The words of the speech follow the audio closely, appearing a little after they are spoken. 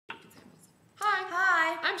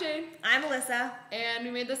I'm Jade. I'm Alyssa. And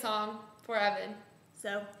we made the song for Evan.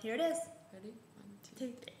 So here it is. Ready? 1, 2,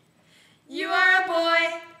 3. You are a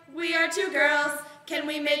boy, we are two girls. Can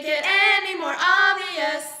we make it any more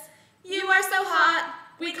obvious? You are so hot,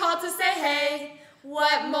 we called to say hey.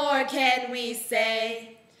 What more can we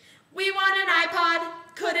say? We want an iPod,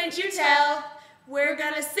 couldn't you tell? We're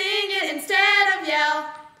gonna sing it instead of yell.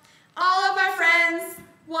 All of our friends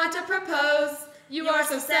want to propose. You are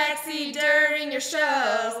so sexy during your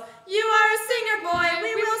shows. You are a singer, boy,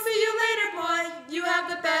 we will see you later, boy. You have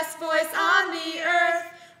the best voice on the earth.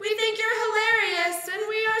 We think you're hilarious and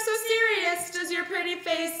we are so serious. Does your pretty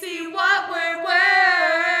face see what we're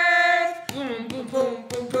worth? Boom, boom, boom,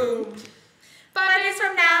 boom, boom. 5 days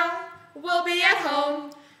from now, we'll be at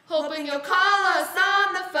home, hoping you'll call us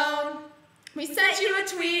on the phone. We sent you a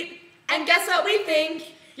tweet, and guess what we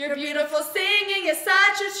think? Your beautiful singing is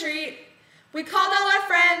such a treat. We called all our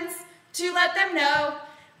friends to let them know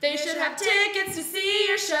they should have tickets to see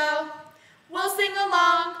your show. We'll sing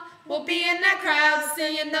along, we'll be in that crowd,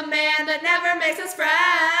 singing the man that never makes us frown.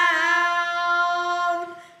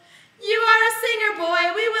 You are a singer,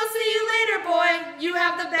 boy, we will see you later, boy. You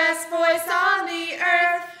have the best voice on the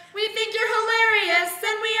earth. We think you're hilarious,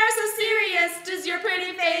 and we are so serious. Does your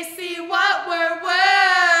pretty face see what